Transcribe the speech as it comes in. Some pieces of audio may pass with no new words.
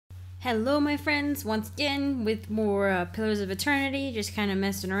Hello, my friends, once again with more Pillars of Eternity, just kind of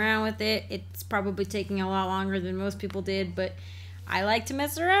messing around with it. It's probably taking a lot longer than most people did, but I like to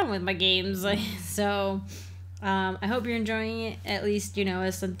mess around with my games. So I hope you're enjoying it, at least,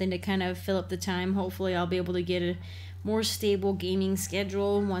 as something to kind of fill up the time. Hopefully I'll be able to get a more stable gaming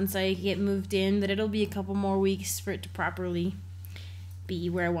schedule once I get moved in, but it'll be a couple more weeks for it to properly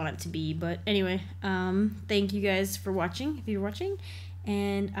be where I want it to be. But anyway, thank you guys for watching, if you're watching.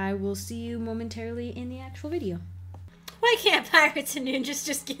 And I will see you momentarily in the actual video. Why can't pirates and ninjas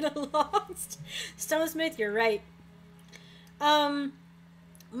just get along? Stonesmith, you're right. Monks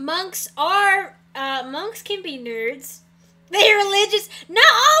can be nerds. They're religious. Not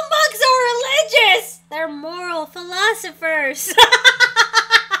all monks are religious. They're moral philosophers.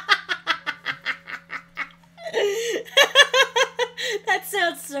 That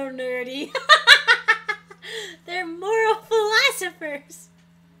sounds so nerdy. They're moral philosophers.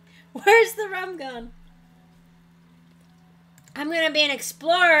 Where's the rum gun? I'm gonna be an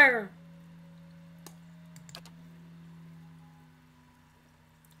explorer.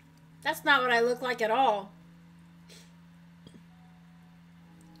 That's not what I look like at all.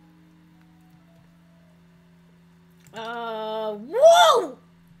 Whoa!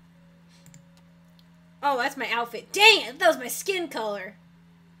 Oh, that's my outfit. Dang it, that was my skin color.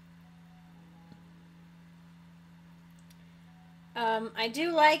 I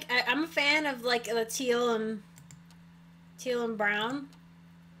do like, I'm a fan of like the teal and brown.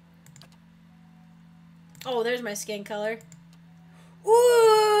 Oh, there's my skin color.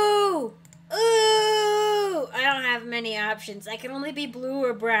 Ooh! Ooh! I don't have many options. I can only be blue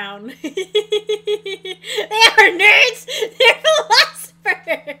or brown. They are nerds! They're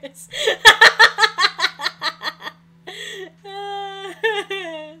philosophers!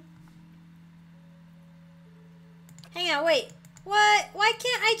 Hang on, wait. What? Why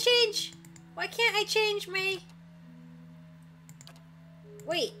can't I change my...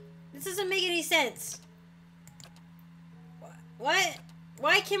 Wait, this doesn't make any sense. What?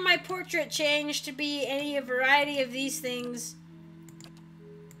 Why can my portrait change to be any variety of these things?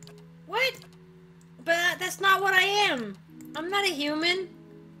 What? But that's not what I am. I'm not a human.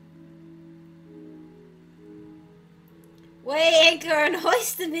 Weigh anchor and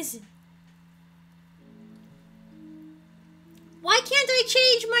hoist the mizzen. Why can't I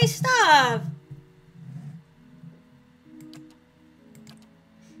change my stuff?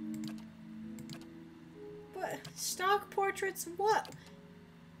 What? Stock portraits? What?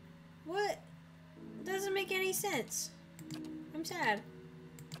 What? Doesn't make any sense. I'm sad.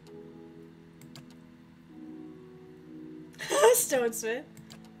 Stonesmith.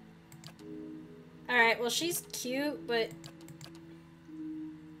 Alright, well, she's cute, but...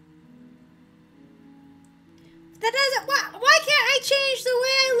 That doesn't... Why can't I change the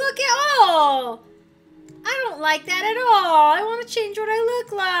way I look at all? I don't like that at all. I want to change what I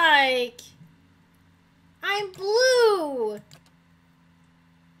look like. I'm blue.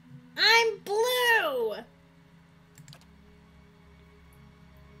 I'm blue.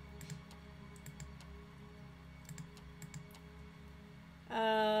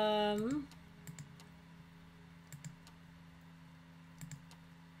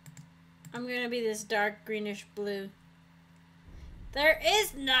 I'm gonna be this dark greenish blue. There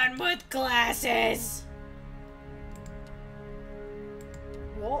is none with glasses.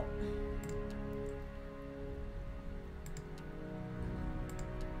 What?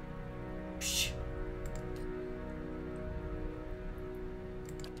 Psh.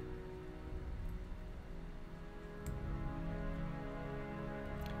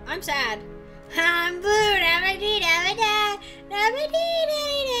 I'm sad. I'm blue.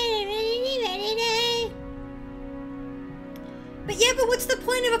 But yeah, but what's the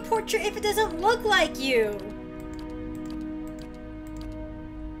point of a portrait if it doesn't look like you?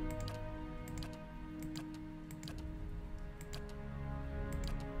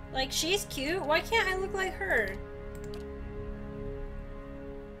 Like, she's cute. Why can't I look like her?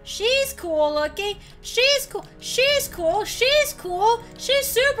 She's cool looking. She's cool. She's cool. She's cool. She's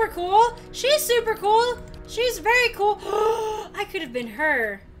super cool. She's super cool. She's very cool. I could have been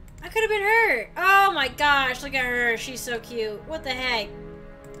her. I could have been her. Oh my gosh, look at her. She's so cute. What the heck?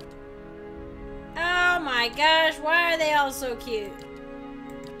 Oh my gosh, why are they all so cute?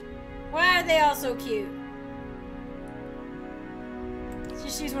 Why are they all so cute?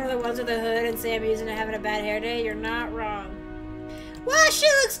 She's one of the ones with the hood and Sam using it having a bad hair day. You're not wrong. Well, she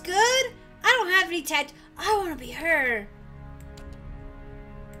looks good. I don't have any tattoos. I want to be her.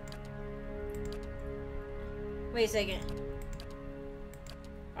 Wait a second.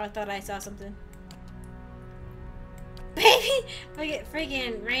 Oh, I thought I saw something. Baby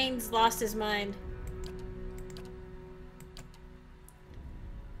Freaking Rain's lost his mind.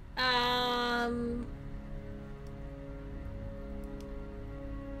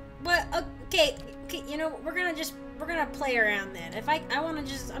 But okay, you know, we're gonna play around then. If I wanna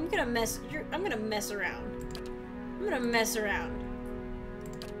just, I'm gonna mess around. I'm gonna mess around.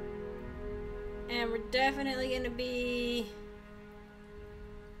 And we're definitely gonna be...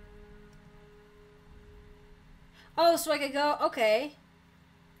 Oh, so I could go, okay.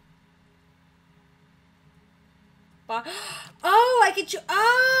 Oh, I could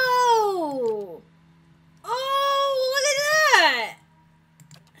oh! Oh, look at that!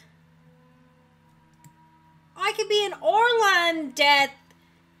 I could be an Orlan death.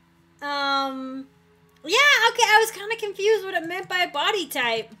 Yeah, okay, I was kind of confused what it meant by body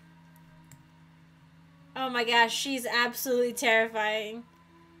type. Oh my gosh, she's absolutely terrifying.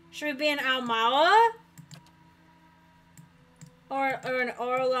 Should we be an Almawa? Or an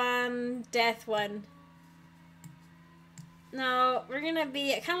Orlan death one? No, we're gonna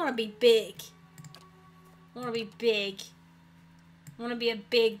be, I kind of want to be big. I want to be big. I want to be a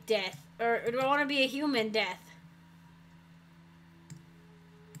big death. Or do I want to be a human death?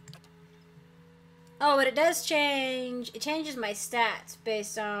 Oh, but it does change. It changes my stats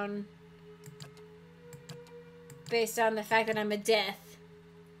based on the fact that I'm a death.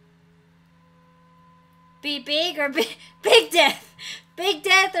 Be big or big death? Big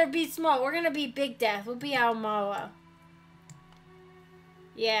death or be small? We're gonna be big death. We'll be Almawa.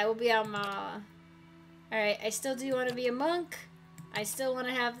 Yeah, we'll be Almawa. Alright, I still do want to be a monk. I still want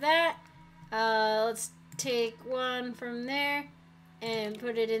to have that. Let's take one from there and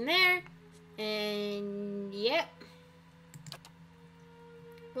put it in there. And yep.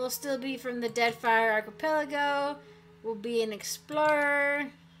 We'll still be from the Deadfire Archipelago. We'll be an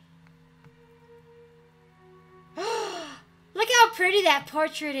explorer. Look how pretty that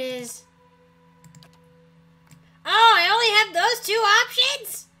portrait is. Oh, I only have those two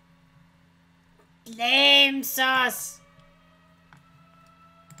options? Lame sauce.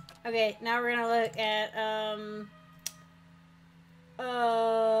 Okay, now we're gonna look at,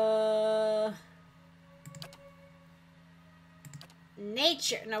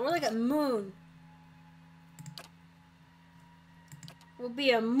 nature. No, we're like a moon. We'll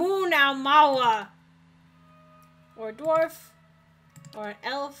be a moon Almawa. Or a dwarf. Or an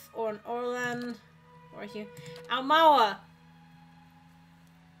elf. Or an Orlan. Or here. Almawa.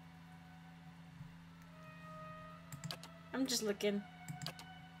 I'm just looking.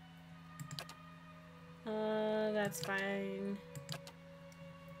 That's fine.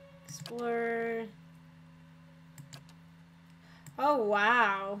 Explorer. Oh,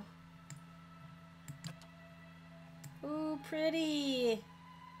 wow. Ooh, pretty.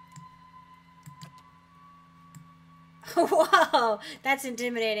 Whoa, that's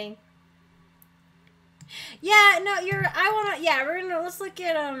intimidating. Yeah, no, let's look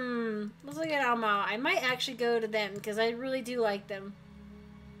at Almao. I might actually go to them because I really do like them.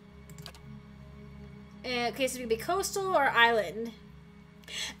 Okay, so it could be coastal or island.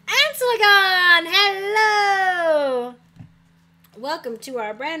 Anselagon, hello! Welcome to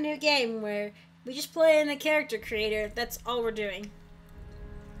our brand new game where we just play in the character creator. That's all we're doing.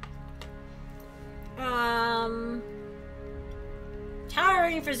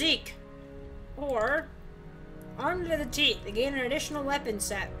 Towering physique. Or armed to the teeth to gain an additional weapon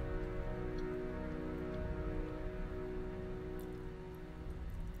set.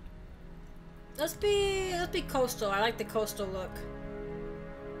 Let's be coastal. I like the coastal look.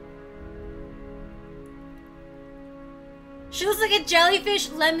 She looks like a jellyfish.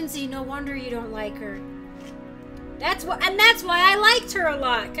 Lemonsy, no wonder you don't like her. That's why I liked her a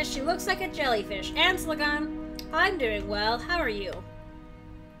lot, because she looks like a jellyfish. Anselagon, I'm doing well. How are you?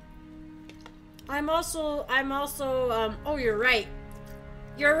 I'm also, oh, you're right.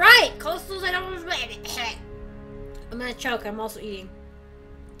 You're right! Coastals, I don't... I'm gonna choke. I'm also eating.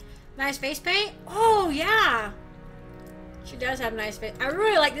 Nice face paint? Oh, yeah! She does have nice face. I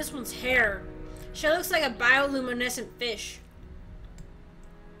really like this one's hair. She looks like a bioluminescent fish.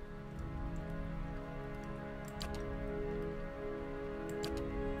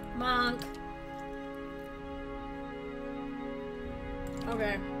 Monk.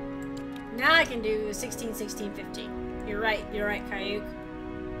 Okay. Now I can do 16, 16, 15. You're right, Kayuk.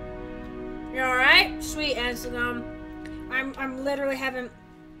 You're alright? Sweet, Anselagon. I'm literally having...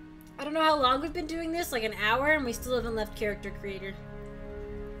 I don't know how long we've been doing this, like an hour, and we still haven't left character creator.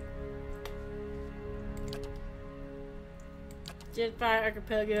 Jetfire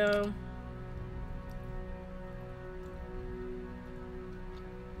Archipelago.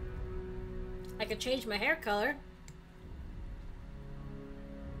 I could change my hair color.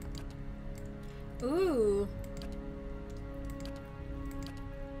 Ooh.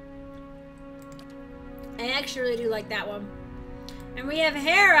 I actually really do like that one. And we have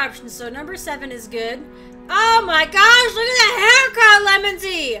hair options, so number 7 is good. Oh my gosh, look at that haircut,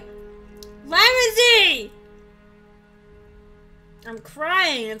 Lemonsy! Lemonsy! I'm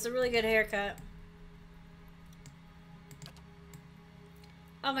crying. It's a really good haircut.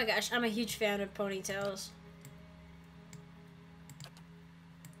 Oh my gosh, I'm a huge fan of ponytails.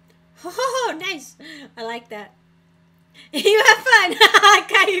 Oh, nice. I like that. You have fun.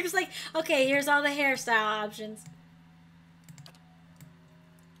 Caillou's like, okay, here's all the hairstyle options.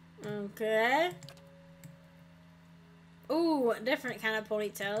 Okay. Ooh, a different kind of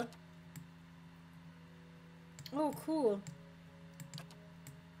ponytail. Oh, cool.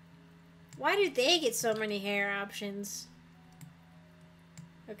 Why do they get so many hair options?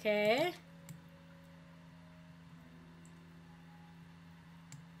 Okay.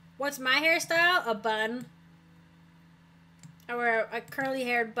 What's my hairstyle? A bun. I wear a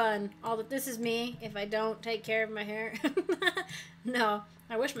curly-haired bun. This is me if I don't take care of my hair. No,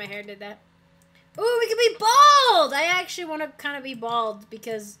 I wish my hair did that. Ooh, we could be bald! I actually want to kind of be bald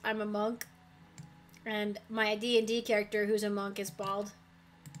because I'm a monk. And my D&D character who's a monk is bald.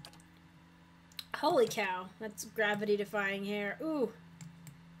 Holy cow. That's gravity-defying hair. Ooh.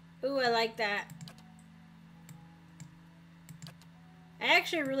 Ooh, I like that. I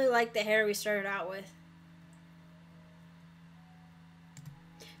actually really like the hair we started out with.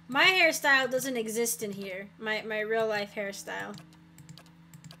 My hairstyle doesn't exist in here. My real-life hairstyle.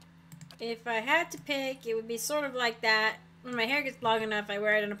 If I had to pick, it would be sort of like that. When my hair gets long enough, I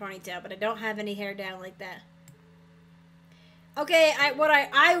wear it in a ponytail, but I don't have any hair down like that. Okay,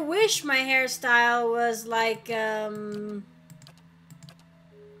 I wish my hairstyle was like, I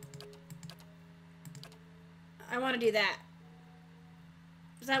want to do that.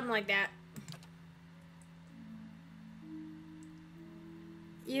 Something like that.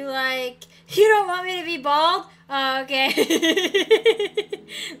 You don't want me to be bald? Oh, okay.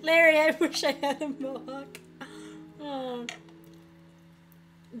 Larry, I wish I had a mohawk. Oh.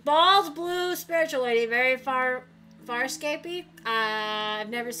 Bald blue spiritual lady, very farscapey. I've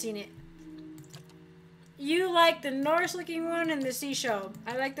never seen it. You like the Norse looking one and the seashell.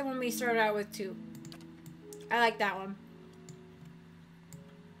 I like the one we started out with too. I like that one.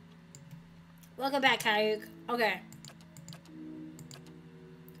 Welcome back, Caillou. Okay.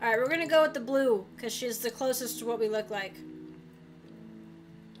 Alright, we're gonna go with the blue, because she's the closest to what we look like.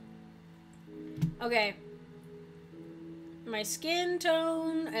 Okay. My skin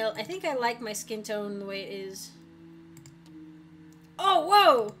tone. I think I like my skin tone the way it is. Oh,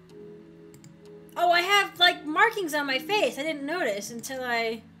 whoa! Oh, I have, like, markings on my face. I didn't notice until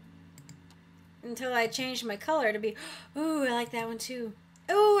I changed my color to be... Ooh, I like that one, too.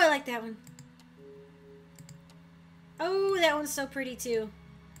 Ooh, I like that one. Oh, that one's so pretty, too.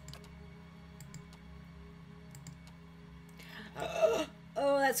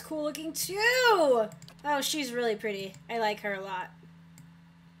 Oh, that's cool looking too. Oh, she's really pretty. I like her a lot.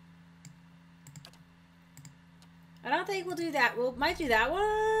 I don't think we'll do that. We might do that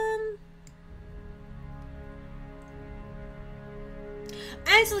one.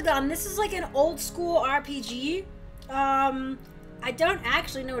 Antilogon, this is like an old school RPG. I don't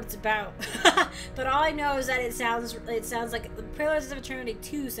actually know what it's about. But all I know is that it sounds like the Pillars of Eternity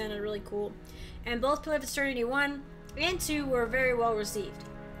 2 sounded really cool. And both Pillars of Eternity 1 and 2 were very well received.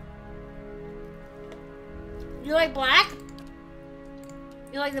 You like black?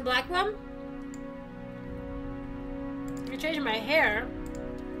 You like the black one? You're changing my hair.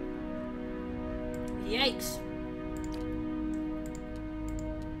 Yikes.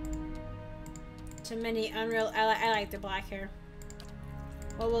 Too many unreal. I like the black hair.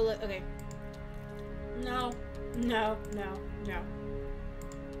 Well, we'll look. Okay. No. No. No. No.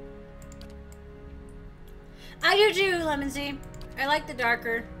 I do too, Lemonsy. I like the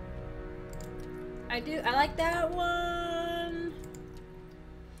darker. I do. I like that one.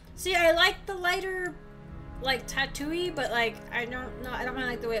 See, I like the lighter, like, tattooy, but, like, I don't know. I don't really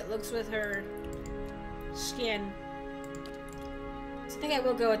like the way it looks with her skin. So I think I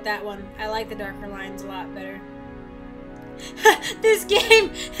will go with that one. I like the darker lines a lot better. This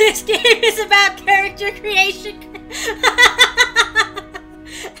game is about character creation.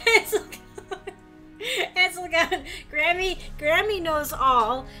 Grammy knows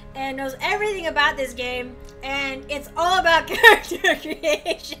all and knows everything about this game, and it's all about character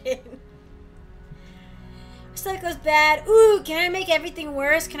creation. Psycho's bad. Ooh, can I make everything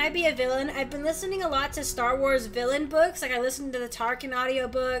worse? Can I be a villain? I've been listening a lot to Star Wars villain books. Like, I listened to the Tarkin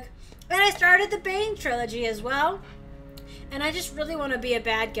audiobook, and I started the Bane trilogy as well. And I just really want to be a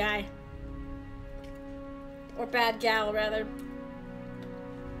bad guy. Or bad gal, rather.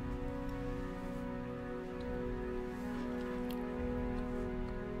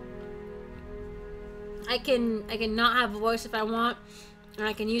 I can not have a voice if I want, and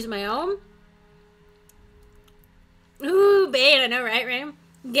I can use my own. Ooh, Bane, I know, right, Ram?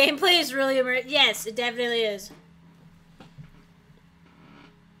 Gameplay is really yes, it definitely is.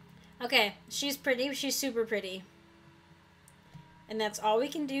 Okay, she's pretty. She's super pretty. And that's all we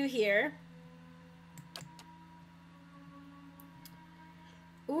can do here.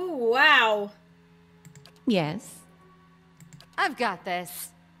 Ooh, wow. Yes. I've got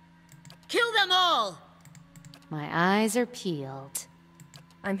this. Kill them all! My eyes are peeled.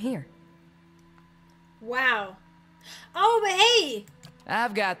 I'm here. Wow. Oh, but hey,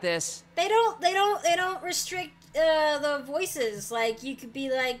 I've got this. they don't restrict the voices. Like, you could be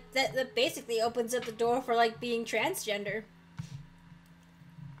like that basically opens up the door for like being transgender.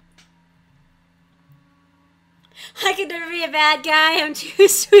 I could never be a bad guy. I'm too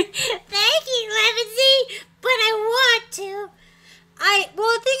sweet. Thank you, Lemonzy, but I want to. Well,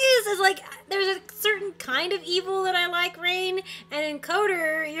 the thing is like, there's a certain kind of evil that I like, Rain, and in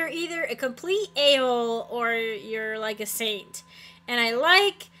Coder, you're either a complete a-hole or you're like a saint. And I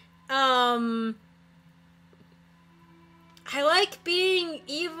like being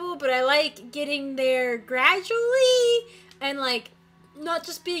evil, but I like getting there gradually, and like, not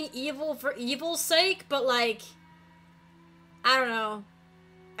just being evil for evil's sake, but like, I don't know.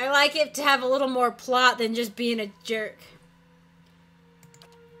 I like it to have a little more plot than just being a jerk.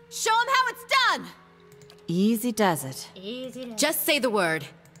 Show them how it's done! Easy does it. Easy to... Just say the word.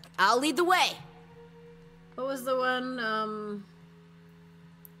 I'll lead the way. What was the one,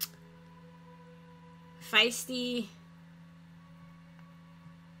 feisty...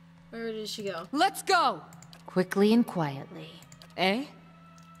 Where did she go? Let's go! Quickly and quietly. Eh?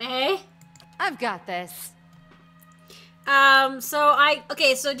 Eh? I've got this.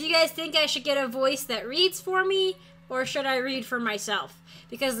 Okay, so do you guys think I should get a voice that reads for me, or should I read for myself?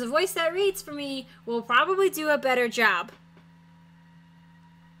 Because the voice that reads for me will probably do a better job.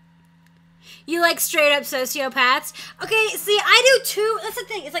 You like straight up sociopaths? Okay, see, I do too. That's the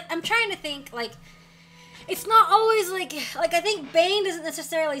thing. It's like, I'm trying to think, like, it's not always like I think Bane doesn't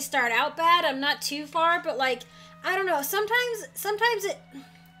necessarily start out bad. I'm not too far, but like, I don't know. Sometimes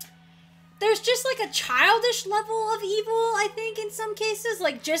there's just like a childish level of evil, I think, in some cases,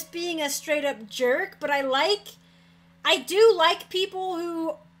 like just being a straight up jerk. But I do like people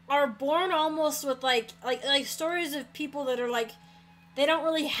who are born almost with like stories of people that are like, they don't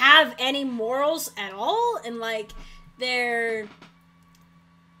really have any morals at all, and like they're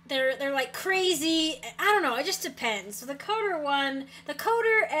like crazy. I don't know, it just depends. So the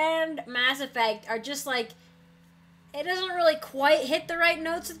Coder and Mass Effect are just like, it doesn't really quite hit the right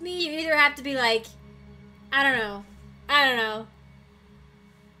notes with me. You either have to be like, I don't know.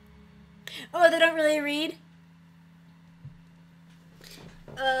 Oh, they don't really read?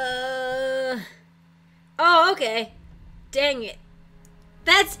 Oh, okay. Dang it.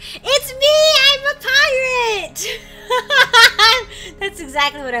 It's me! I'm a pirate! That's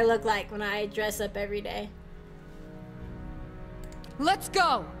exactly what I look like when I dress up every day. Let's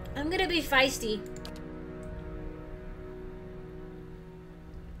go! I'm gonna be feisty.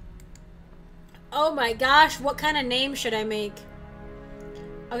 Oh my gosh, what kind of name should I make?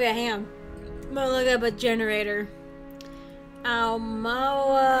 Okay, hang on. I'm gonna look up a generator.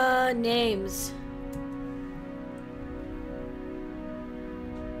 Almoa names.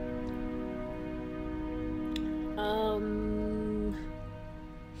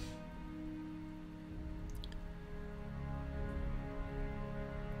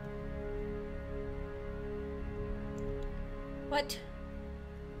 What?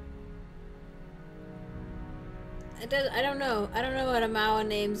 I don't know. I don't know what Amawa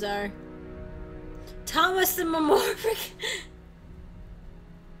names are. Thomas the Memorphic.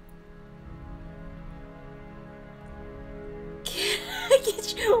 Can I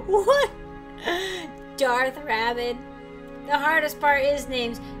get you what? Darth Rabbit. The hardest part is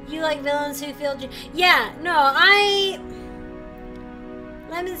names. You like villains who feel yeah, no,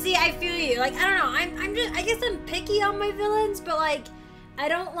 Lemon Z, I feel you. Like, I don't know. I guess I'm picky on my villains, but like, I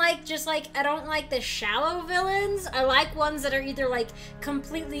don't like the shallow villains. I like ones that are either like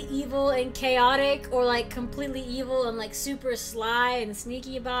completely evil and chaotic, or like completely evil and like super sly and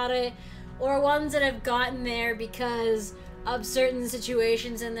sneaky about it, or ones that have gotten there because of certain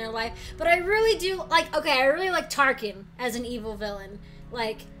situations in their life. But I really do like, okay, I really like Tarkin as an evil villain.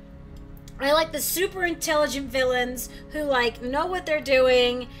 Like, I like the super intelligent villains who like know what they're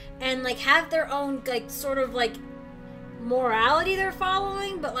doing and like have their own like sort of like morality they're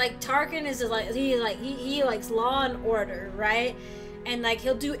following, but like Tarkin is like he likes law and order, right? And like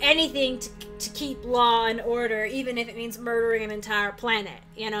he'll do anything to keep law and order, even if it means murdering an entire planet,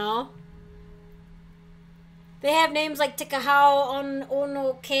 you know? They have names like Tikahao on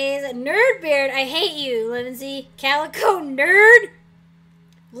Ono K's Nerdbeard, I hate you, Lindsay. Calico Nerd?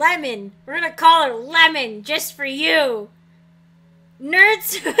 Lemon. We're gonna call her Lemon just for you. Nerd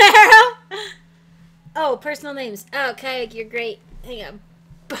Sparrow? Oh, personal names. Oh, Kayak, you're great. Hang on.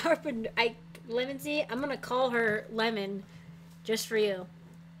 Lindsay, I'm gonna call her Lemon just for you.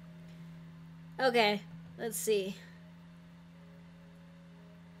 Okay, let's see.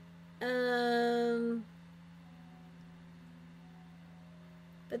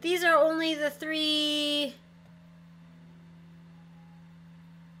 But these are only the 3.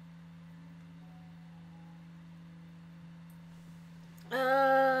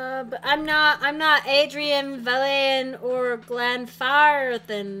 But I'm not Adrian, Valen, or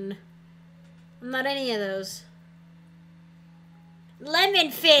Glenfarthen. I'm not any of those.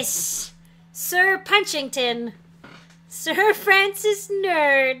 Lemon Fist, Sir Punchington, Sir Francis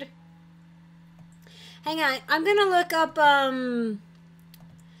Nerd. Hang on, I'm gonna look up, the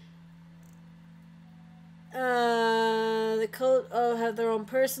code, have their own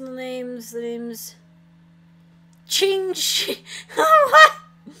personal names, the names. Ching Shi. What?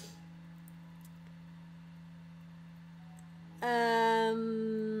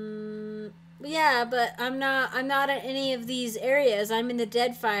 Yeah, but I'm not in any of these areas. I'm in the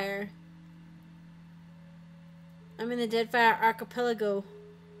Deadfire. I'm in the Deadfire Archipelago.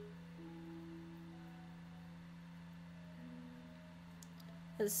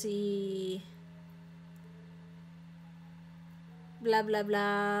 Let's see. Blah, blah,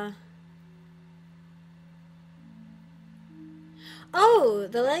 blah. Oh,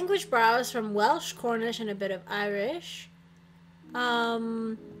 the language borrows from Welsh, Cornish, and a bit of Irish.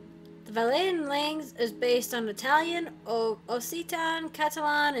 The Valean language is based on Italian, Occitan,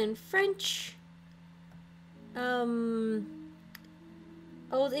 Catalan, and French.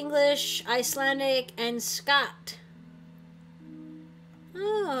 Old English, Icelandic, and Scot.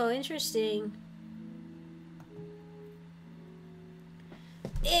 Oh, interesting.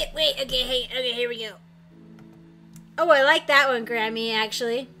 Wait, okay, here we go. Oh, I like that one, Grammy,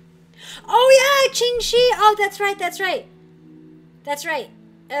 actually. Oh, yeah, Ching Shi. Oh, that's right.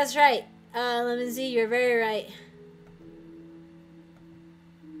 Let me see, you're very right.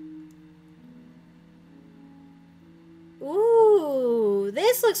 Ooh,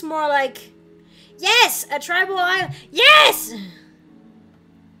 this looks more like... Yes, a tribal island. Yes!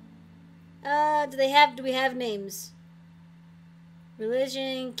 Do we have names?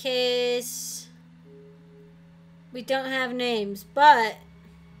 Religion, case... We don't have names, but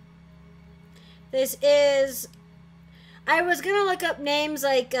this is... I was gonna look up names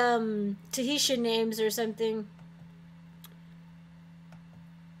like Tahitian names or something.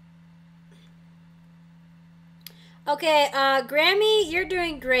 Okay, Grammy, you're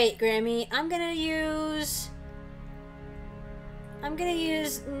doing great, Grammy. I'm gonna use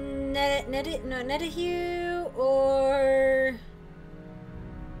Netahue or...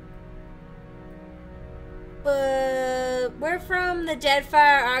 we're from the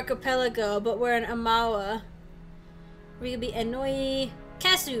Deadfire Archipelago, but we're in Amawa. We could be Anoi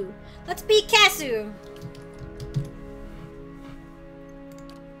Kasu. Let's be Kasu.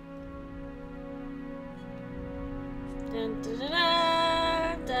 Dun, dun, dun,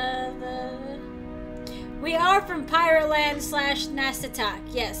 dun, dun, dun. We are from Pirate Land / Nastatak.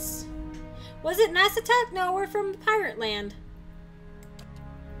 Yes. Was it Nastatak? No, we're from Pirate Land.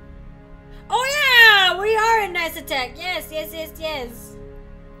 Oh yeah, we are in Nastatak. Yes.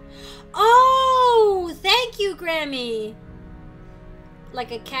 Oh, thank you, Grammy.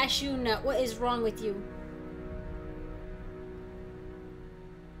 Like a cashew nut. What is wrong with you?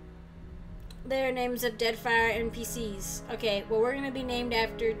 They are names of Deadfire NPCs. Okay, well, we're gonna be named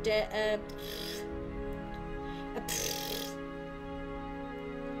after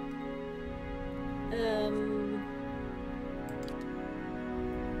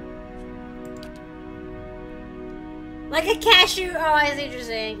like a cashew. Oh, I see what you're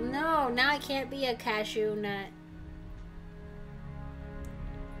saying. No, now I can't be a cashew nut.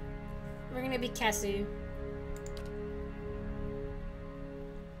 We're gonna be Kasu.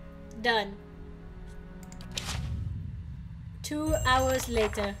 Done. 2 hours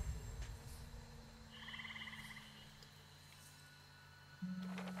later.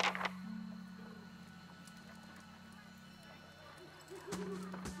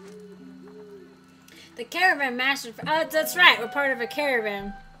 The caravan master. Oh, that's right. We're part of a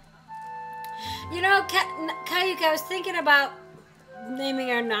caravan. You You know, Kayuka, I was thinking about naming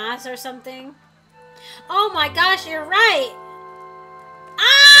our Nas or something. Oh my gosh, you're right.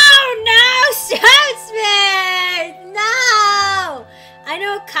 Oh no, Shoutsman! No! I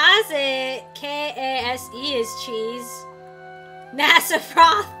know Kaze, K-A-S-E is cheese. NASA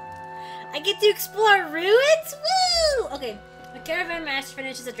froth. I get to explore ruins? Woo! Okay, the caravan master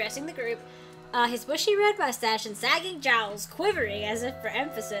finishes addressing the group. His bushy red mustache and sagging jowls quivering as if for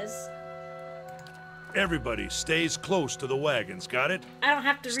emphasis. Everybody stays close to the wagons, got it? I don't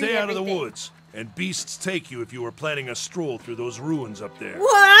have to read Stay out of the everything. woods, and beasts take you if you were planning a stroll through those ruins up there.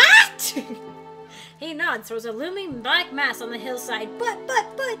 What? He nods towards a looming black mass on the hillside. But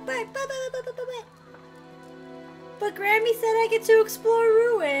Grammy said I get to explore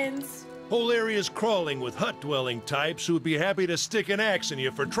ruins. Whole area's crawling with hut-dwelling types who'd be happy to stick an axe in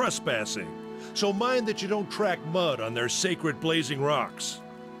you for trespassing. So mind that you don't track mud on their sacred blazing rocks.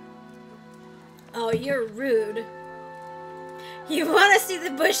 Oh, you're rude. You want to see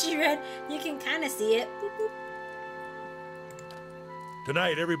the bushy red? You can kind of see it. Boop, boop.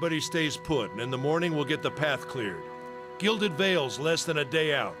 Tonight, everybody stays put, and in the morning we'll get the path cleared. Gilded Vale's less than a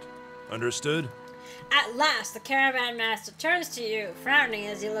day out. Understood? At last, the caravan master turns to you, frowning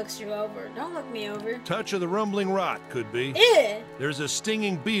as he looks you over. Don't look me over. Touch of the rumbling rot, could be. Ew. There's a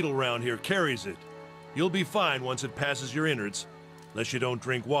stinging beetle round here, carries it. You'll be fine once it passes your innards. Unless you don't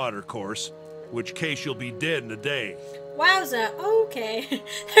drink water, course. Which case you'll be dead in a day. Wowza, okay.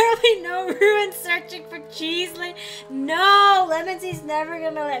 There'll be no ruin searching for cheese. No, Lemonsy's never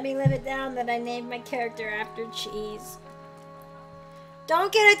gonna let me live it down that I named my character after cheese.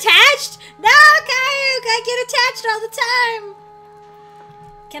 Don't get attached! No, Kayuk, I get attached all the time!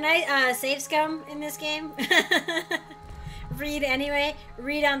 Can I save scum in this game? Read anyway.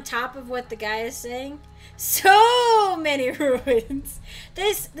 Read on top of what the guy is saying. So many ruins.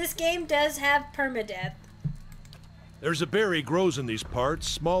 This game does have permadeath. There's a berry grows in these parts,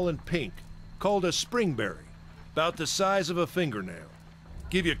 small and pink, called a springberry, about the size of a fingernail.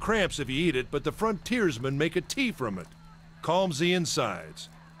 Give you cramps if you eat it, but the frontiersmen make a tea from it. Calms the insides.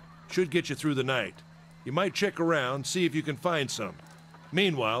 Should get you through the night. You might check around, see if you can find some.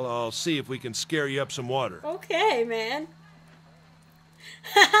 Meanwhile, I'll see if we can scare you up some water. Okay, man.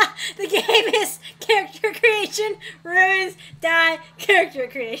 The game is character creation, ruins, die, character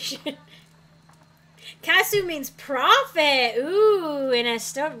creation. Kasu means profit. Ooh, in a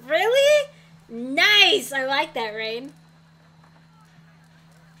store. Really? Nice. I like that, Rain.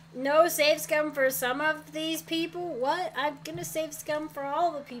 No save scum for some of these people? What? I'm gonna save scum for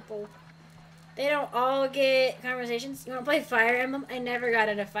all the people. They don't all get conversations. You wanna play Fire Emblem? I never got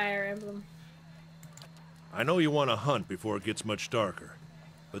into Fire Emblem. I know you want to hunt before it gets much darker,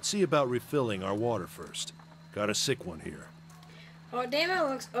 but see about refilling our water first. Got a sick one here. Oh, Damon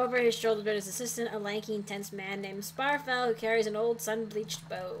looks over his shoulder at his assistant, a lanky, intense man named Sparfell who carries an old sun-bleached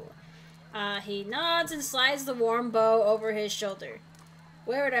bow. He nods and slides the warm bow over his shoulder.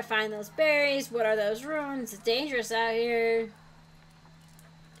 Where would I find those berries? What are those ruins? It's dangerous out here.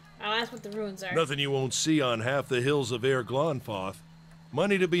 I'll ask what the ruins are. Nothing you won't see on half the hills of Air Glonfoth.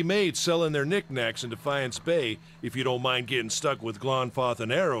 Money to be made selling their knickknacks in Defiance Bay, if you don't mind getting stuck with Glonfoth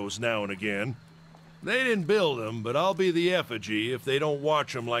and arrows now and again. They didn't build them, but I'll be the effigy if they don't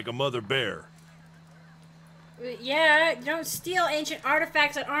watch them like a mother bear. Yeah, don't steal ancient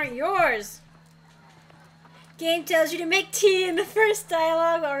artifacts that aren't yours. Game tells you to make tea in the first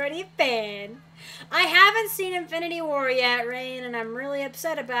dialogue, already a fan. I haven't seen Infinity War yet, Rain, and I'm really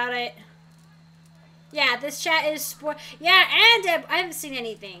upset about it. Yeah, this chat is yeah, and I haven't seen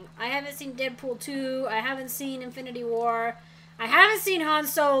anything. I haven't seen Deadpool 2. I haven't seen Infinity War. I haven't seen Han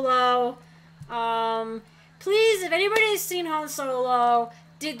Solo. Please, if anybody's seen Han Solo,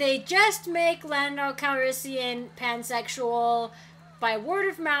 did they just make Lando Calrissian pansexual by word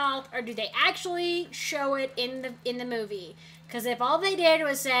of mouth, or do they actually show it in the movie? Because if all they did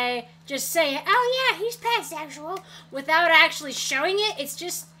was just say, oh yeah, he's pansexual, without actually showing it, it's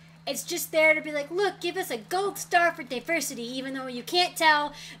just there to be like, look, give us a gold star for diversity, even though you can't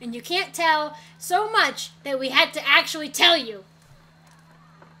tell, and you can't tell so much that we had to actually tell you.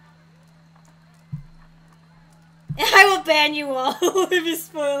 I will ban you all if you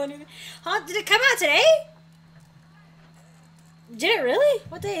spoil anything. Huh? Did it come out today? Did it really?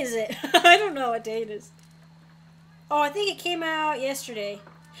 What day is it? I don't know what day it is. Oh, I think it came out yesterday.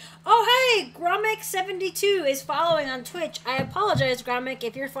 Oh, hey, Gromic72 is following on Twitch. I apologize, Gromic,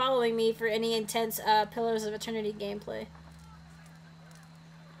 if you're following me for any intense Pillars of Eternity gameplay.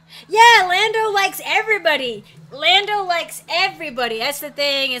 Yeah, Lando likes everybody. Lando likes everybody. That's the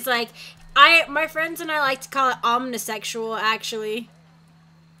thing. It's like, my friends and I like to call it omnisexual, actually.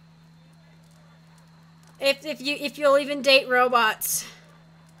 If you'll even date robots,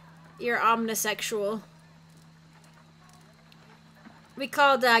 you're omnisexual. We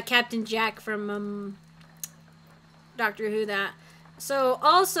called Captain Jack from Doctor Who that. So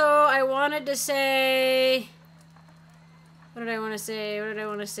also I wanted to say, what did I want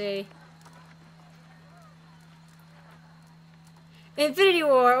to say? Infinity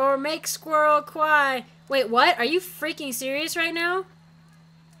War or make Squirrel cry. Wait, what? Are you freaking serious right now?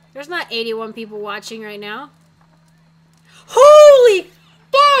 There's not 81 people watching right now. Holy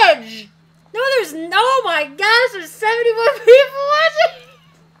fudge! No, oh my gosh, there's 71 people watching!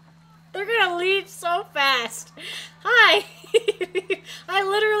 They're gonna leave so fast. Hi! I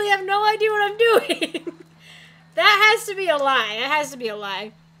literally have no idea what I'm doing. That has to be a lie. That has to be a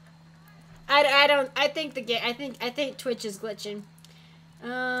lie. I think Twitch is glitching.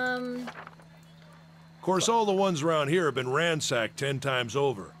 Of course, all the ones around here have been ransacked 10 times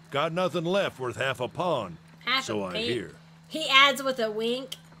over. Got nothing left worth half a pawn. So I hear. He adds with a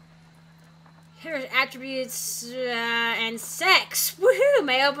wink. Here's attributes and sex. Woohoo!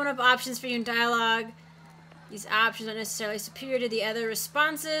 May open up options for you in dialogue. These options aren't necessarily superior to the other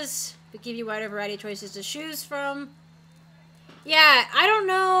responses, but give you a wider variety of choices to choose from. Yeah, I don't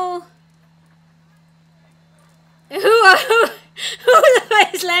know. Who the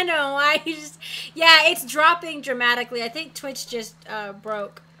fuck is Lando and why he just... Yeah, it's dropping dramatically. I think Twitch just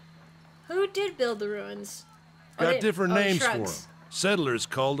broke. Who did build the ruins? Got different names for them. Shrugs. Settlers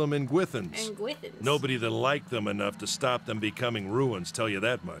called them Ingwithans. Ingwithans. Nobody that liked them enough to stop them becoming ruins, tell you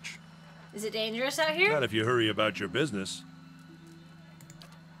that much. Is it dangerous out here? Not if you hurry about your business.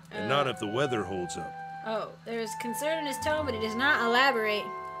 And not if the weather holds up. Oh, there's concern in his tone, but he does not elaborate.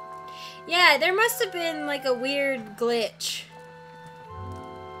 Yeah, there must have been like a weird glitch.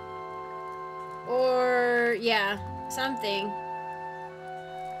 Or, yeah, something.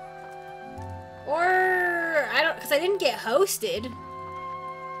 Or, I don't, because I didn't get hosted.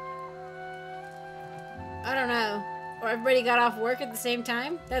 I don't know. Or everybody got off work at the same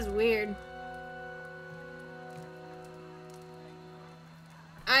time? That's weird.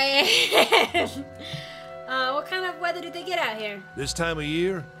 What kind of weather did they get out here? This time of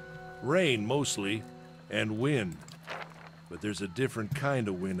year, rain mostly, and wind. But there's a different kind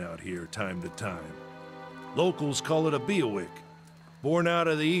of wind out here time to time. Locals call it a beowick, born out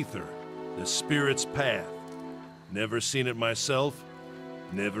of the ether, the spirit's path. Never seen it myself,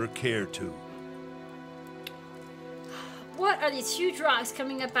 never care to. What are these huge rocks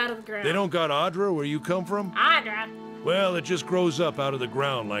coming up out of the ground? They don't got Audra where you come from? Audra. Well, it just grows up out of the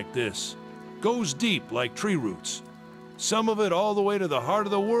ground like this. Goes deep like tree roots. Some of it all the way to the heart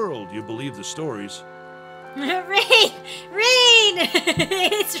of the world, you believe the stories. Rain! Rain!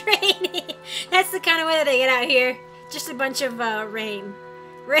 It's raining! That's the kind of weather they get out here. Just a bunch of rain.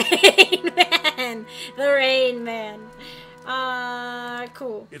 Rain Man! The Rain Man.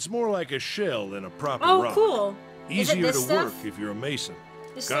 Cool. It's more like a shell than a proper Oh, rock. cool. Easier to stuff? work if you're a mason.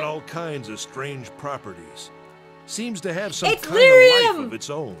 This Got stuff? all kinds of strange properties. Seems to have some It's kind of life lyrium! of its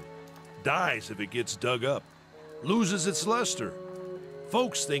own. Dies if it gets dug up. Loses its luster.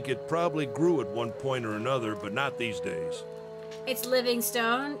 Folks think it probably grew at one point or another, but not these days. It's living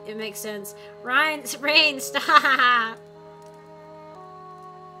stone. It makes sense. Rain, stop!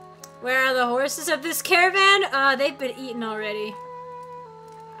 Where are the horses of this caravan? They've been eaten already.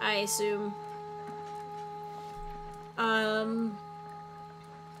 I assume.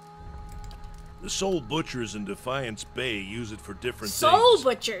 The soul butchers in Defiance Bay use it for different Soul things.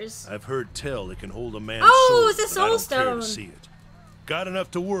 butchers. I've heard tell it can hold a man's Oh, soul, it's a but soul I don't care to stone. see it. Got enough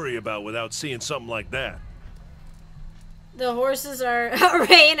to worry about without seeing something like that. The horses are...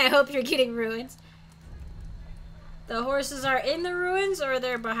 Rain, I hope you're getting ruins. The horses are in the ruins or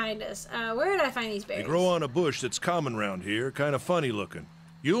they're behind us? Where did I find these berries? They grow on a bush that's common round here, kind of funny looking.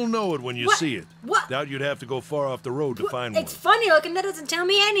 You'll know it when you What? see it. What? Doubt you'd have to go far off the road to find It's one. funny looking. That doesn't tell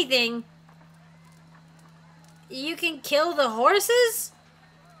me anything. You can kill the horses?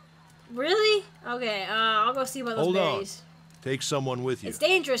 Really? Okay, I'll go see about those Hold berries. on. Take someone with you. It's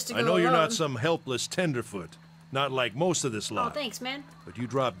dangerous to go I know you're alone. not some helpless tenderfoot. Not like most of this lot. Oh, thanks, man. But you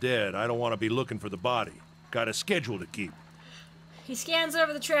drop dead, I don't want to be looking for the body. Got a schedule to keep. He scans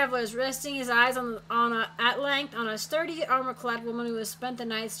over the travelers, resting his eyes at length on a sturdy, armor-clad woman who has spent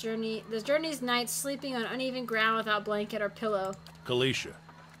the journey's night sleeping on uneven ground without blanket or pillow. Kalisha.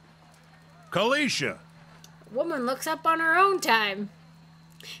 Kalisha! Woman looks up on her own time.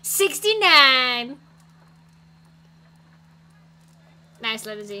 69! Nice,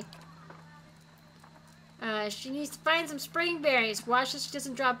 Lindsay. She needs to find some spring berries. Watch that she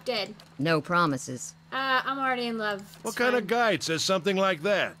doesn't drop dead. No promises. I'm already in love. What kind of guide says something like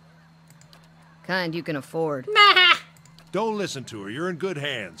that? kind you can afford. Don't listen to her. You're in good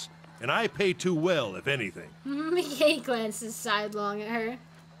hands. And I pay too well, if anything. He glances sidelong at her.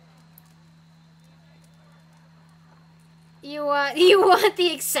 You want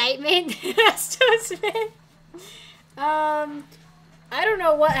the excitement? Smith. I don't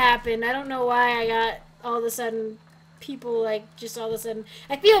know what happened. I don't know why I got all of a sudden people just all of a sudden.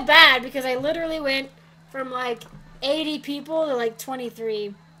 I feel bad because I literally went from 80 people to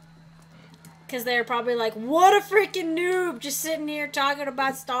 23. Because they're probably like, what a freaking noob just sitting here talking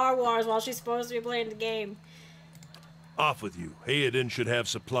about Star Wars while she's supposed to be playing the game. Off with you. Hayden should have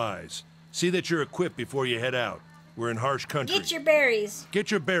supplies. See that you're equipped before you head out. We're in harsh country. Get your berries.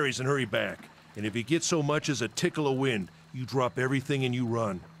 Get your berries and hurry back. And if you get so much as a tickle of wind, you drop everything and you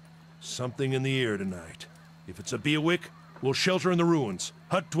run. Something in the air tonight. If it's a Beawick, we'll shelter in the ruins.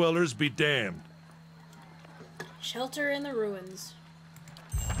 Hut dwellers be damned. Shelter in the ruins.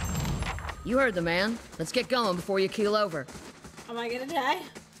 You heard the man. Let's get going before you keel over. Am I gonna die?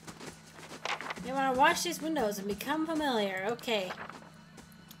 You wanna watch these windows and become familiar. Okay.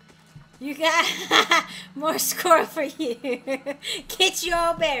 You got more score for you. Get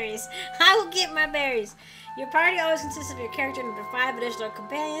your berries. I will get my berries. Your party always consists of your character and up to 5 additional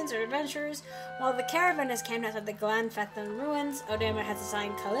companions or adventurers. While the caravan is camped outside the Glenfathan ruins, Odama has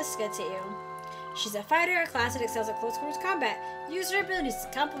assigned Kaliska to you. She's a fighter, a class that excels at close quarters combat. Use her abilities to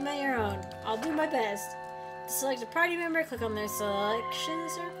complement your own. I'll do my best. To select a party member, click on their selection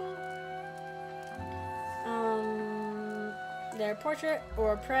circle. Their portrait,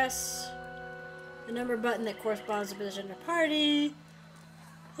 or press the number button that corresponds to the position of the party.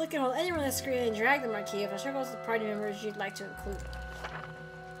 Click and hold anywhere on the screen and drag the marquee if it circles the party members you'd like to include.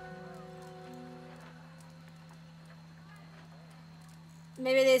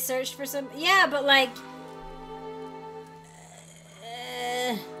 Maybe they searched for some. Yeah, but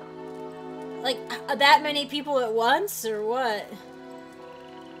that many people at once, or what?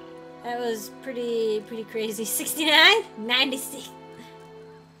 That was pretty crazy. 69? 96.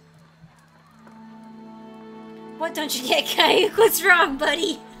 What don't you get, Kayuk? What's wrong,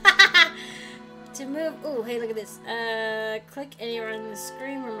 buddy? To move. Oh, hey, look at this. Click anywhere on the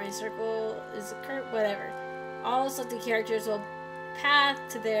screen where my circle is curved. Whatever. All selected characters will path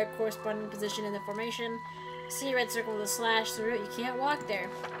to their corresponding position in the formation. See a red circle with a slash through it. You can't walk there.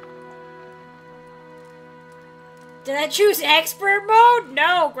 Did I choose expert mode?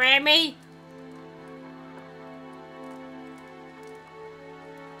 No, Grammy.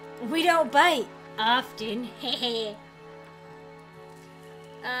 We don't bite often. Hehe.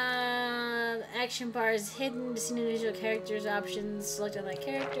 Action bar is hidden. To see individual characters options. Select on that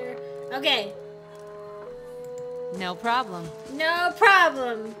character. Okay. No problem. No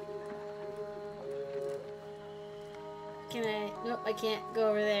problem. Can I? Nope, I can't go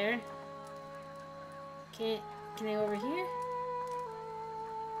over there. Can I go over here?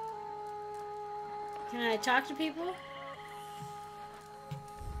 Can I talk to people?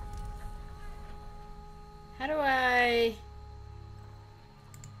 How do I...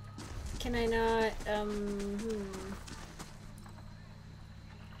 Can I not,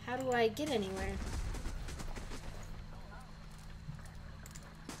 How do I get anywhere?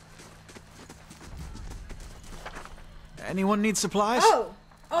 Anyone need supplies? Oh,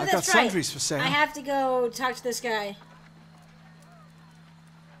 I've that's got right. sundries for sale. I have to go talk to this guy.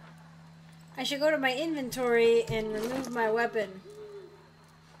 I should go to my inventory and remove my weapon.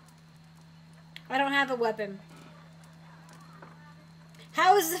 I don't have a weapon.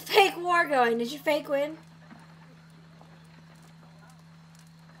 How is the fake war going? Did you fake win?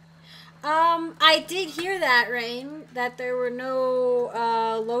 I did hear that, Rain, that there were no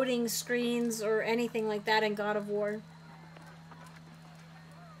loading screens or anything like that in God of War.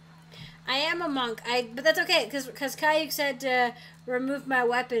 I am a monk, but that's okay, because Kayuk said to remove my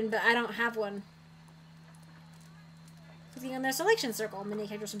weapon, but I don't have one. Clicking on their selection circle. Many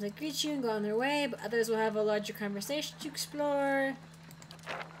characters sometimes greet you and go on their way, but others will have a larger conversation to explore.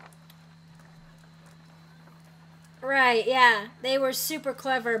 Right, yeah. They were super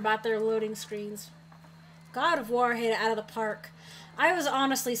clever about their loading screens. God of War hit it out of the park. I was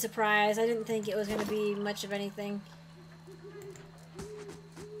honestly surprised. I didn't think it was going to be much of anything.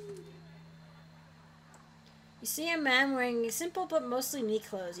 You see a man wearing simple but mostly neat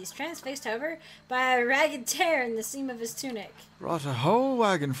clothes. He's transfixed, however, by a ragged tear in the seam of his tunic. Brought a whole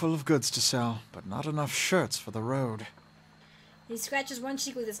wagon full of goods to sell, but not enough shirts for the road. He scratches one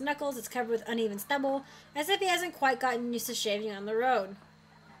cheek with his knuckles. It's covered with uneven stubble, as if he hasn't quite gotten used to shaving on the road.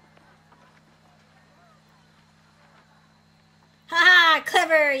 Haha,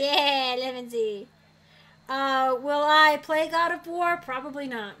 clever! Yeah, Levinsy. Will I play God of War? Probably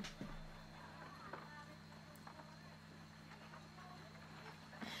not.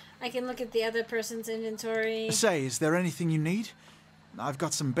 I can look at the other person's inventory. Say, is there anything you need? I've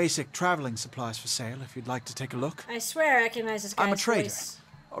got some basic traveling supplies for sale if you'd like to take a look. I swear I recognize this guy's I'm a trader, voice.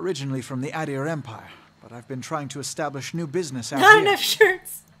 originally from the Adir Empire, but I've been trying to establish new business out Not here. enough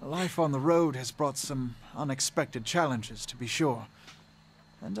shirts. Life on the road has brought some unexpected challenges, to be sure.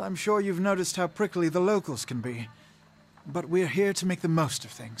 And I'm sure you've noticed how prickly the locals can be. But we're here to make the most of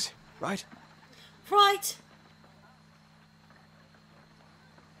things, right? Right.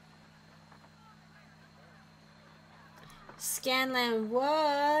 Scanlan,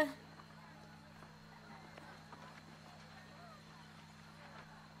 what?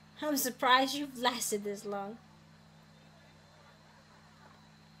 I'm surprised you've lasted this long.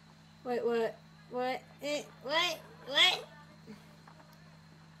 Wait, what? What? What? What?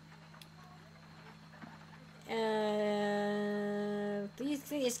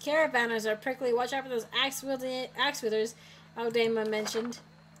 These caravanners are prickly. Watch out for those axe wielders Odema mentioned.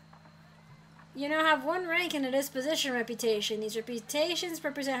 You now have one rank in a disposition reputation. These reputations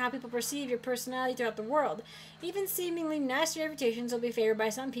represent how people perceive your personality throughout the world. Even seemingly nasty reputations will be favored by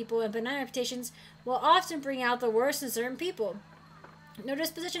some people, and benign reputations will often bring out the worst in certain people. No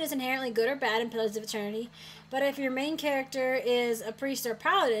disposition is inherently good or bad in Pillars of Eternity, but if your main character is a priest or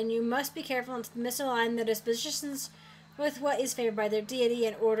paladin, you must be careful not to misalign the dispositions with what is favored by their deity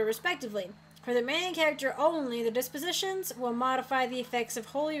and order respectively. For the main character only, the dispositions will modify the effects of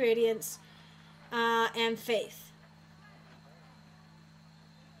holy radiance and faith.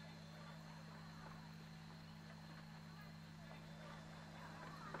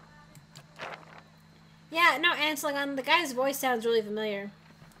 Yeah, no, Ansel, the guy's voice sounds really familiar.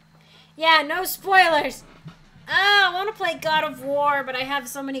 Yeah, no spoilers! Oh, I want to play God of War, but I have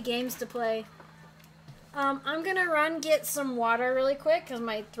so many games to play. I'm gonna get some water really quick, because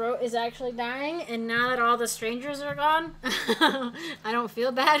my throat is actually dying, and now that all the strangers are gone, I don't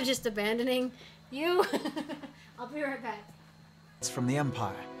feel bad just abandoning you. I'll be right back. It's from the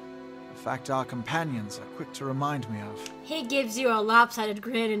Empire. A fact our companions are quick to remind me of. He gives you a lopsided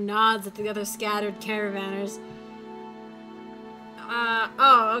grin and nods at the other scattered caravanners.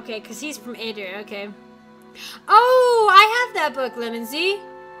 Oh, okay, because he's from Adir, okay. Oh, I have that book, Lemonsy.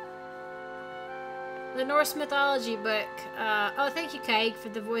 The Norse mythology book. Oh, thank you, Kaik, for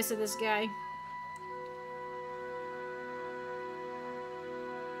the voice of this guy.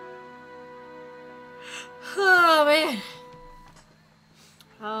 Oh, man.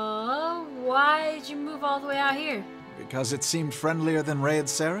 Oh, why did you move all the way out here? Because it seemed friendlier than Raid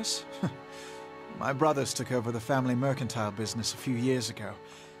Saris? My brothers took over the family mercantile business a few years ago,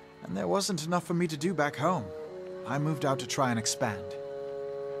 and there wasn't enough for me to do back home. I moved out to try and expand.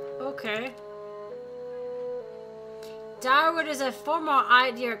 Okay. Darwood is a former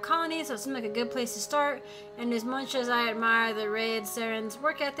Adir colony, so it seemed like a good place to start. And as much as I admire the Raid Saren's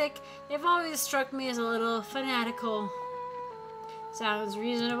work ethic, they've always struck me as a little fanatical. Sounds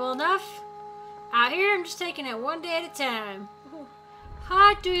reasonable enough. Out here, I'm just taking it one day at a time.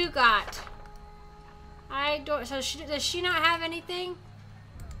 How do you got? I don't. So does she not have anything?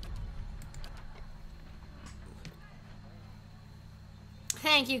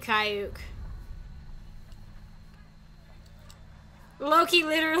 Thank you, Kayuk. Loki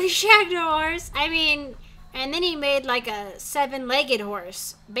literally shagged a horse. I mean, and then he made like a 7-legged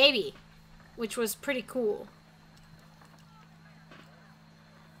horse baby, which was pretty cool.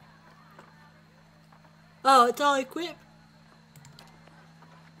 Oh, it's all equipped.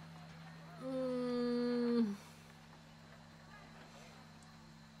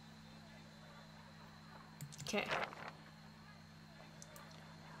 Okay.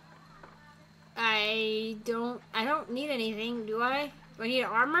 I don't need anything, do I? Do I need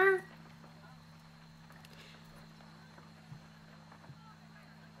armor?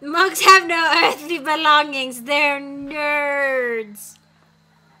 Monks have no earthly belongings. They're nerds.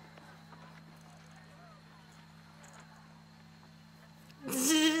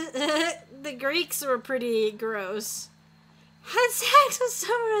 The Greeks were pretty gross. Had sex with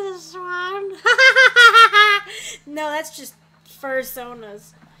someone with a swan? No, that's just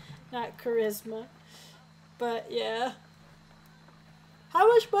fursonas, not charisma. But yeah. How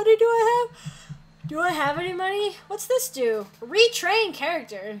much money do I have? Do I have any money? What's this do? Retrain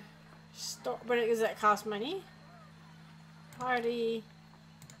character. But does that cost money? Party.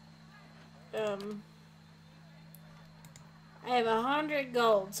 I have 100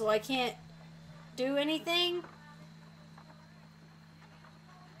 gold, so I can't do anything.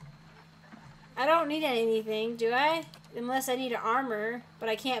 I don't need anything, do I? Unless I need armor, but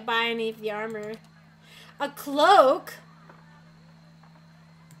I can't buy any of the armor. A cloak?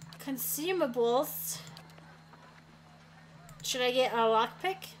 Consumables? Should I get a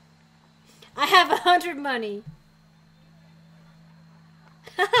lockpick? I have 100 money.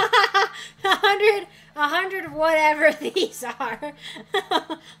 100 whatever these are.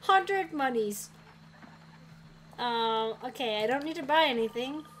 100 monies. Okay, I don't need to buy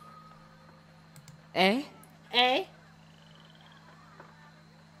anything. Eh? Eh?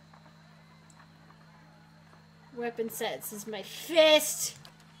 Weapon sets is my fist.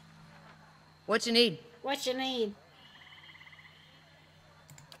 What you need? What you need?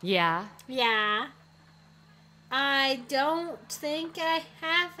 Yeah. Yeah. I don't think I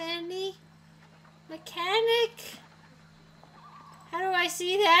have any mechanic. How do I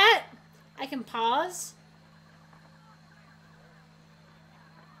see that? I can pause.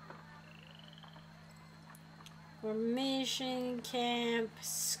 Formation, camp,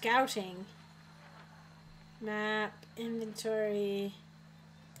 scouting. Map, inventory.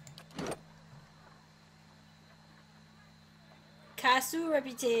 Castle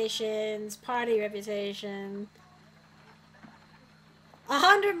reputations, party reputation.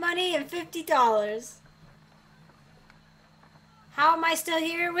 100 money and $50. How am I still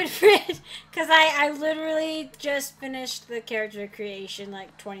here, Winfred? Because I literally just finished the character creation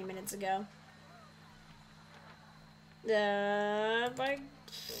like 20 minutes ago. I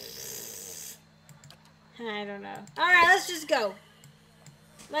don't know. Alright, let's just go.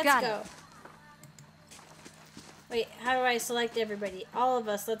 Let's go. Wait, how do I select everybody? All of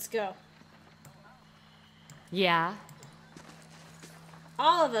us, let's go. Yeah.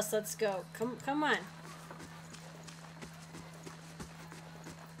 All of us, let's go. Come on.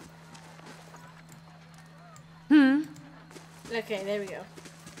 Okay, there we go.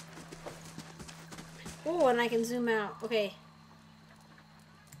 Oh, and I can zoom out. Okay.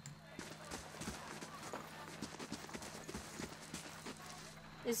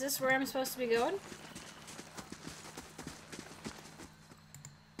 Is this where I'm supposed to be going?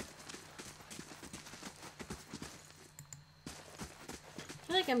 I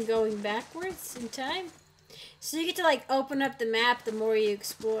feel like I'm going backwards in time. So you get to like open up the map the more you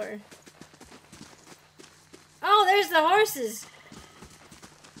explore. Oh, there's the horses.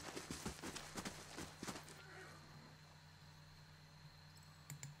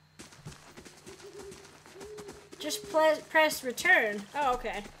 Just press return. Oh,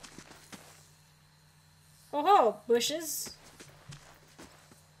 okay. Oh ho, bushes.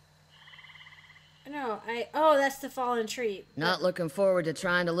 No, oh, that's the fallen tree. Not looking forward to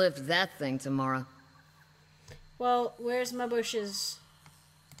trying to lift that thing tomorrow. Well, where's my bushes?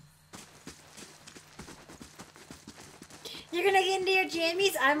 You're gonna get into your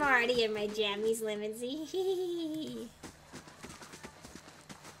jammies? I'm already in my jammies, Limonsy.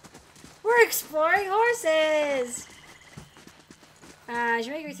 We're exploring horses! As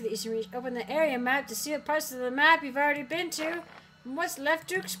you make your way through the eastern reach, open the area map to see what parts of the map you've already been to and what's left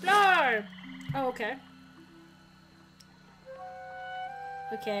to explore. Oh, okay.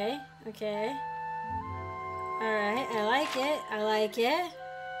 Okay, okay. Alright, I like it. I like it.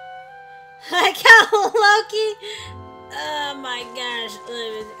 I like how Loki... Oh my gosh.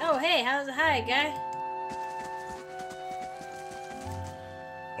 Oh, hey, hi, guy.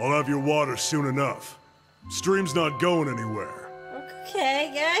 I'll have your water soon enough. Stream's not going anywhere.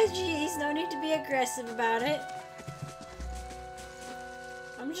 Okay, guys, jeez, no need to be aggressive about it.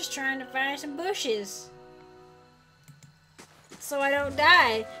 I'm just trying to find some bushes. So I don't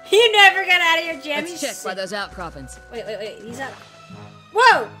die. You never got out of your jammies. Let's check by those outcroppings. Wait, he's up.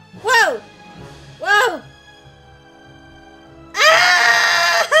 Whoa! Whoa! Whoa!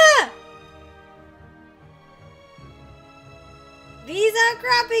 Ah! These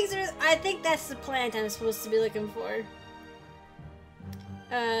outcroppings are... I think that's the plant I'm supposed to be looking for.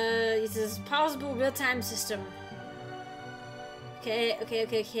 This is possible real-time system.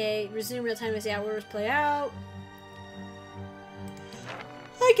 Okay. Resume real-time as the hours play out.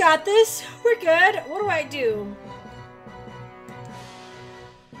 I got this. We're good. What do I do?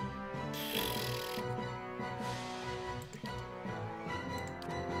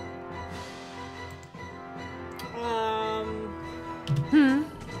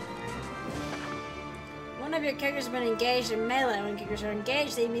 One of your characters has been engaged in melee. When characters are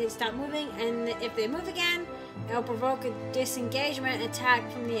engaged, they immediately stop moving, and if they move again, it will provoke a disengagement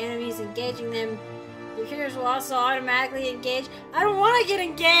attack from the enemies engaging them. Your characters will also automatically engage. I don't want to get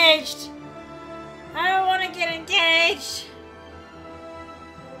engaged! I don't want to get engaged!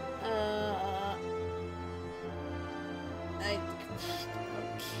 Okay.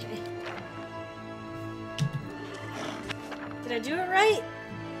 Did I do it right?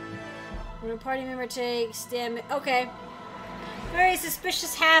 When a party member takes damage... Okay. Very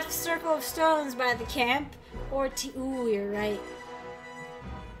suspicious half circle of stones by the camp. Or ooh, you're right.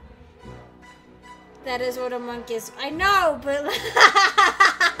 That is what a monk is. I know, but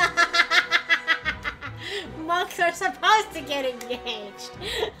monks are supposed to get engaged.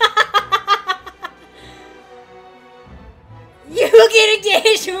 You get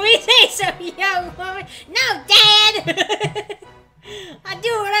engaged when we say some young woman. No, Dad! I do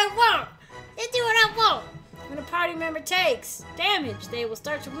what I want. I do what I want. When a party member takes damage, they will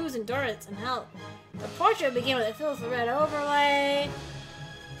start to lose endurance and health. The portrait will begin with a fill with a red overlay.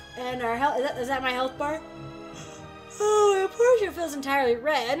 And our health, is that my health bar? Oh, the portrait feels entirely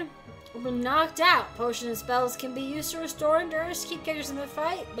red. When knocked out, potions and spells can be used to restore endurance to keep characters in the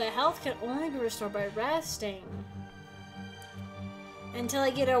fight, but health can only be restored by resting. Until I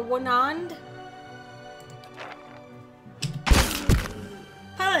get a Wanand.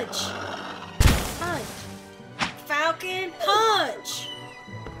 Punch! Punch! Falcon punch!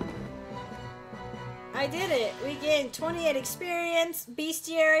 I did it. We gained 28 experience,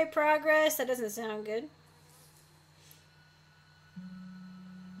 bestiary progress. That doesn't sound good.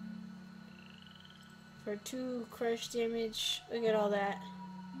 For 2 crush damage. Look at all that.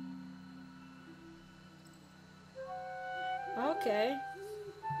 Okay.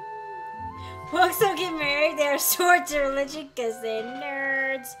 Monks don't get married. They are swords to religion because they're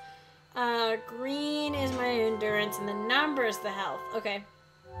nerds. Green is my endurance and the number is the health. Okay.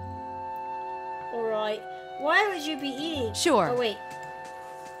 Alright. Why would you be eating? Sure. Oh, wait.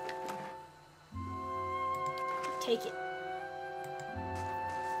 Take it.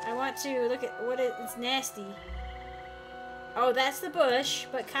 I want to look at what it's nasty. Oh, that's the bush.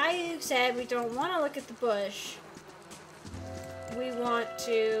 But Caillou said we don't want to look at the bush. We want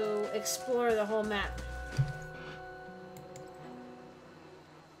to explore the whole map.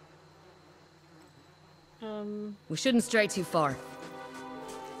 We shouldn't stray too far.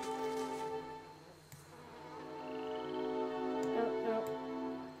 Oh.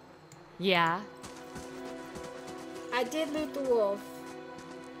 Yeah? I did loot the wolf.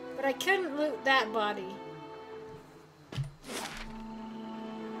 But I couldn't loot that body.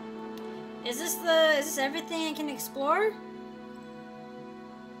 Is this everything I can explore?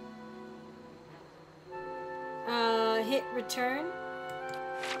 Hit return.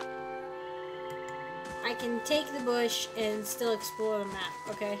 I can take the bush and still explore the map,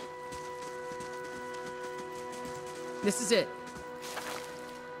 okay? This is it.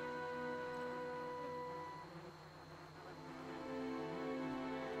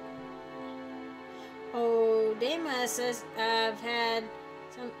 Oh, Dama says I've had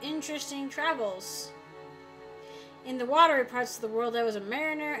some interesting travels. In the watery parts of the world, I was a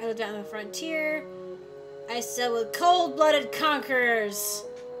mariner. I lived out on the frontier. I sailed with cold-blooded conquerors.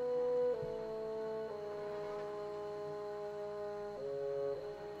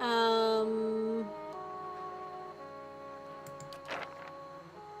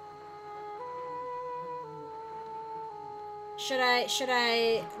 Should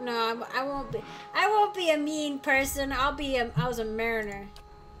I? No, I won't be a mean person. I was a mariner.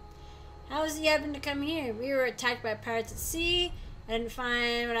 How was you happen to come here? We were attacked by pirates at sea. I didn't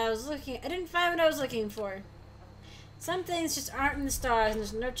find what I was looking for. Some things just aren't in the stars, and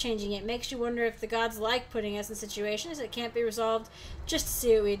there's no changing it. Makes you wonder if the gods like putting us in situations that can't be resolved just to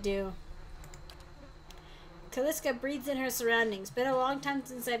see what we do. Kaliska breathes in her surroundings. Been a long time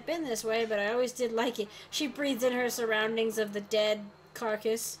since I've been this way, but I always did like it. She breathes in her surroundings of the dead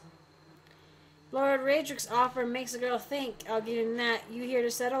carcass. Lord Radrick's offer makes a girl think. I'll give him that. You here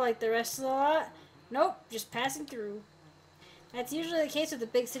to settle like the rest of the lot? Nope, just passing through. That's usually the case with the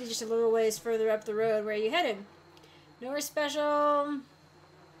big city just a little ways further up the road. Where are you headed? Nowhere special.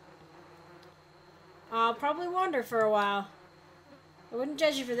 I'll probably wander for a while. I wouldn't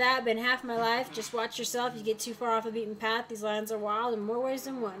judge you for that. Been half my life. Just watch yourself. You get too far off the beaten path. These lands are wild in more ways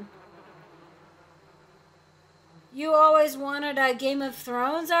than one. You always wanted a Game of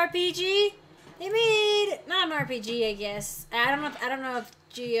Thrones RPG? They made not an RPG, I guess. I don't know if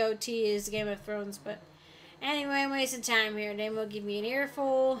GOT is Game of Thrones, but anyway, I'm wasting time here. Then will give me an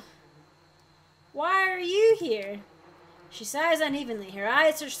earful. Why are you here? She sighs unevenly. Her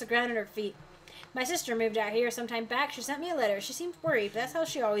eyes search the ground at her feet. My sister moved out here some time back. She sent me a letter. She seemed worried, but that's how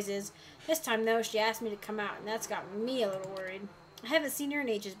she always is. This time, though, she asked me to come out, and that's got me a little worried. I haven't seen her in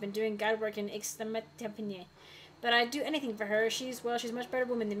ages. Been doing guide work in Extremadure. But I'd do anything for her. She's a much better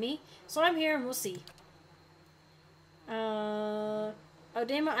woman than me. So I'm here, and we'll see. Odema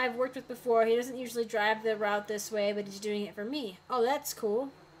I've worked with before. He doesn't usually drive the route this way, but he's doing it for me. Oh, that's cool.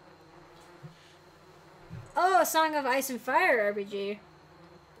 Oh, a Song of Ice and Fire RPG.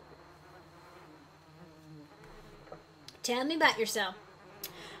 Tell me about yourself.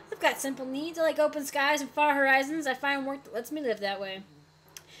 I've got simple needs. I like open skies and far horizons. I find work that lets me live that way.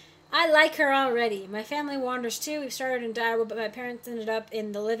 I like her already. My family wanders too. We've started in Daiwa, but my parents ended up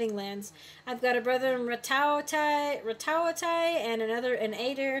in the Living Lands. I've got a brother in Ratauatai, and another in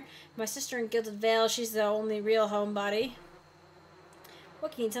Ader. My sister in Gilded Vale. She's the only real homebody.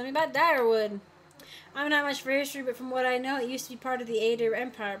 What can you tell me about Direwood? I'm not much for history, but from what I know, it used to be part of the Ader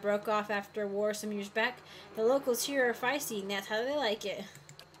Empire. Broke off after a war some years back. The locals here are feisty, and that's how they like it.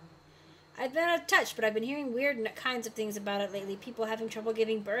 I've been out of touch, but I've been hearing weird kinds of things about it lately. People having trouble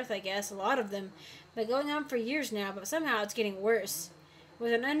giving birth, I guess. A lot of them. Been going on for years now, but somehow it's getting worse.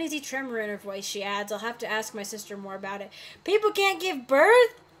 With an uneasy tremor in her voice, she adds, I'll have to ask my sister more about it. People can't give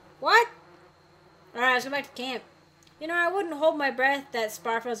birth? What? Alright, let's go back to camp. You know, I wouldn't hold my breath that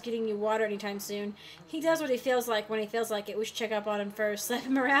Sparfell's getting you water anytime soon. He does what he feels like when he feels like it. We should check up on him first. Slap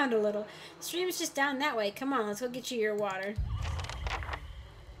him around a little. The stream's just down that way. Come on, let's go get you your water.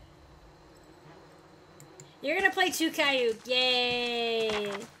 You're gonna play 2 Kayuk.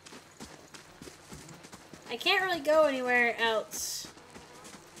 Yay! I can't really go anywhere else.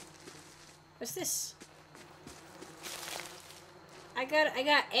 What's this? I got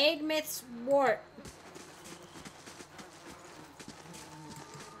Aidmith's wart.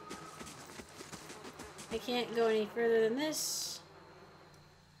 I can't go any further than this.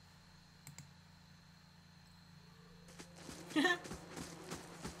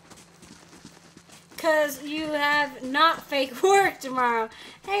 Because you have not fake work tomorrow.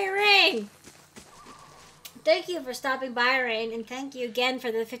 Hey, Rain! Thank you for stopping by, Rain, and thank you again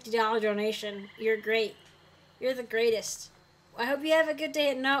for the $50 donation. You're great. You're the greatest. I hope you have a good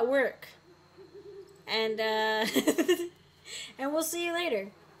day at not work. And, and we'll see you later.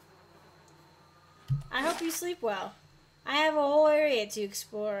 I hope you sleep well. I have a whole area to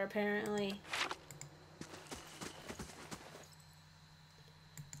explore, apparently.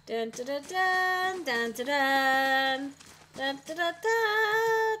 Dun dun dun dun dun dun dun dun dun dun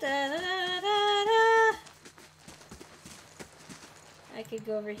dun dun dun. I could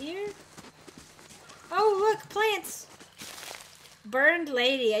go over here. Oh, look, plants! Burned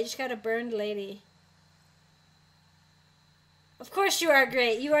lady. I just got a burned lady. Of course you are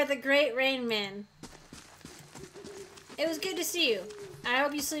great. You are the great Rain Man. It was good to see you. I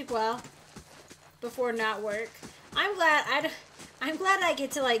hope you sleep well before not work. I'm glad I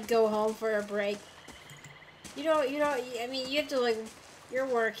get to like go home for a break. You don't, I mean, you have to like, your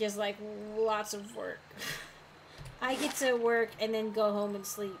work is like lots of work. I get to work and then go home and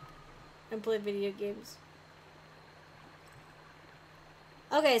sleep and play video games.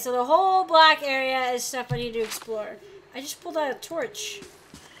 Okay, so the whole black area is stuff I need to explore. I just pulled out a torch.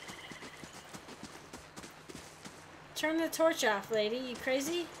 Turn the torch off, lady. You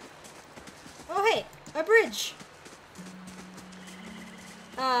crazy? Oh, hey, a bridge.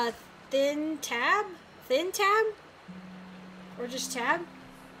 Thin tab? Thin tab? Or just tab?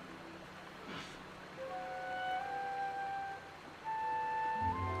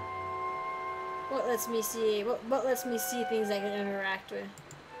 What lets me see? What lets me see things I can interact with?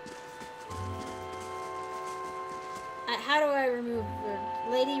 How do I remove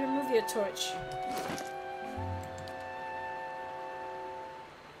the... Lady, remove your torch.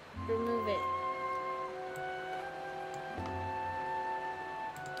 Remove it.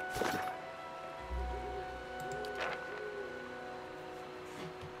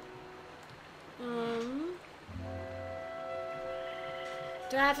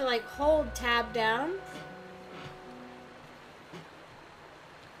 Do I have to like hold tab down?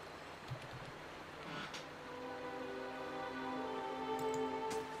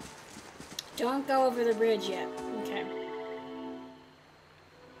 Don't go over the bridge yet. Okay.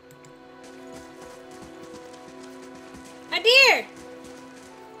 A deer!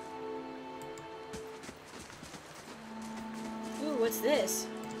 Ooh, what's this?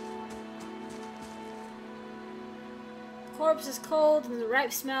 Corpse is cold and the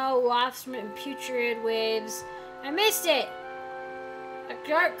ripe smell wafts from it in putrid waves. I missed it! A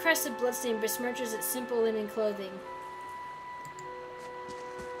dark crested bloodstain besmirches its simple linen clothing.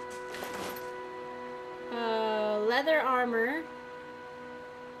 Leather armor.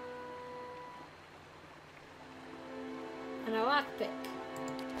 And a lockpick.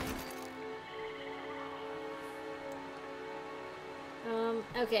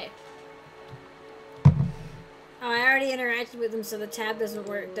 Okay. Oh, I already interacted with them, so the tab doesn't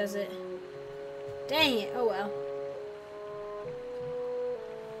work, does it? Dang it. Oh well.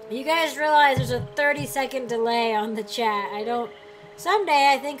 You guys realize there's a 30-second delay on the chat.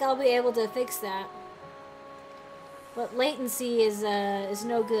 Someday I think I'll be able to fix that. But latency is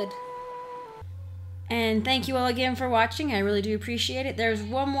no good. And thank you all again for watching. I really do appreciate it. There's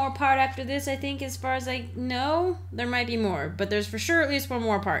one more part after this, I think, as far as I know. There might be more, but there's for sure at least one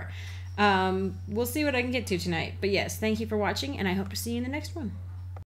more part. We'll see what I can get to tonight. But yes, thank you for watching, and I hope to see you in the next one.